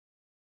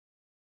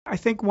I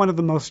think one of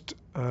the most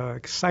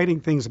exciting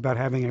things about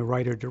having a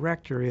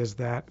writer-director is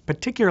that,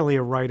 particularly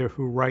a writer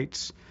who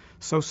writes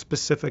so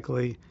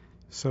specifically,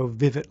 so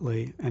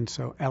vividly, and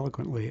so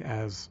eloquently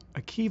as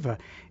Akiva,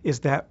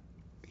 is that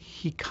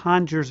he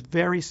conjures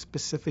very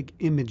specific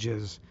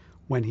images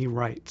when he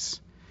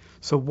writes.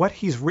 So what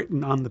he's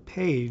written on the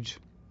page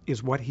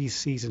is what he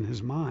sees in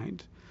his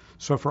mind.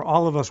 So for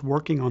all of us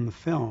working on the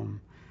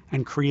film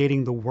and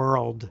creating the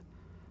world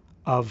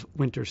of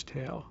Winter's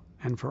Tale,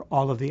 and for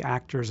all of the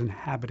actors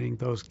inhabiting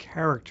those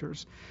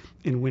characters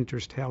in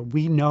Winter's Tale,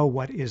 we know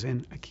what is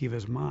in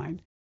Akiva's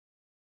mind.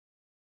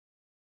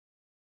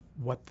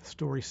 What the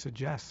story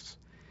suggests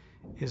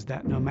is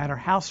that no matter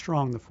how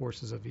strong the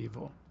forces of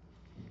evil,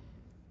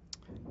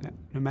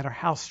 no matter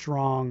how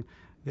strong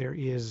there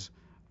is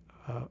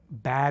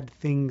bad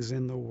things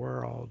in the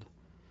world,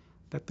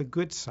 that the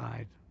good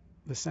side,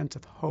 the sense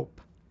of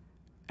hope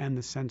and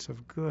the sense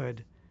of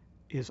good,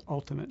 is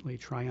ultimately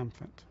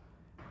triumphant.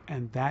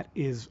 And that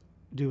is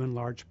due in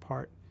large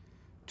part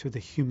to the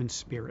human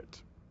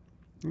spirit.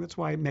 And that's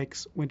why it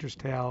makes Winter's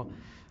Tale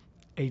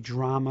a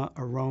drama,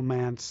 a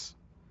romance,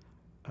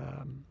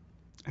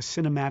 a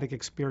cinematic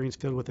experience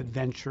filled with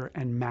adventure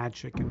and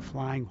magic and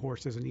flying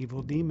horses and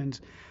evil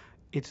demons.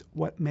 It's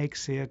what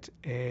makes it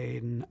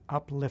an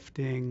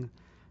uplifting,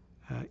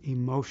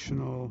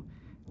 emotional,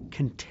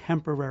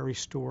 contemporary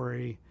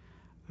story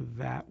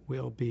that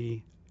will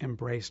be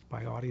embraced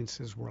by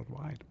audiences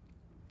worldwide.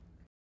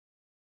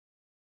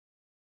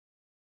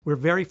 We're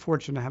very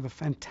fortunate to have a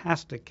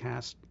fantastic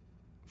cast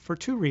for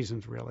two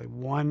reasons, really.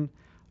 One,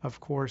 of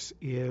course,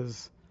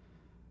 is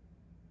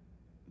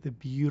the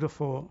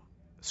beautiful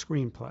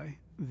screenplay,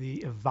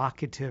 the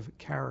evocative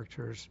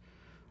characters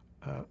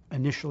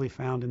initially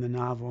found in the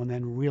novel and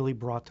then really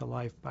brought to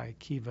life by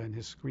Akiva in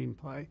his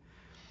screenplay.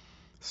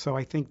 So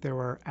I think there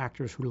were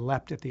actors who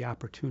leapt at the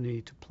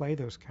opportunity to play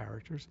those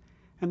characters.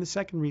 And the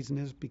second reason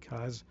is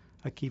because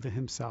Akiva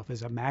himself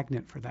is a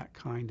magnet for that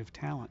kind of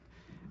talent.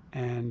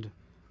 And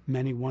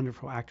many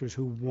wonderful actors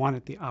who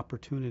wanted the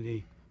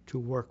opportunity to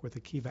work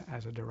with Akiva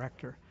as a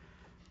director.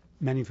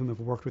 Many of whom have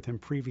worked with him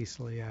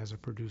previously as a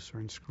producer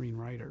and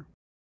screenwriter.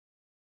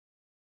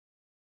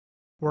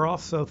 We're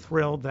also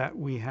thrilled that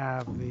we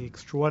have the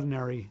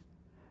extraordinary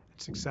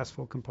and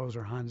successful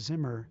composer Hans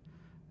Zimmer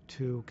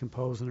to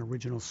compose an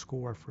original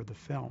score for the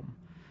film.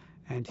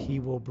 And he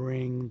will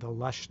bring the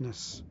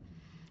lushness,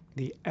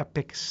 the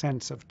epic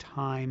sense of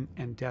time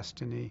and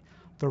destiny,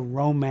 the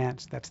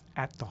romance that's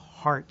at the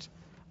heart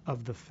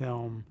of the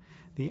film,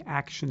 the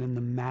action and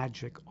the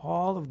magic,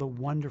 all of the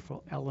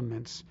wonderful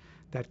elements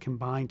that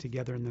combine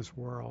together in this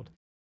world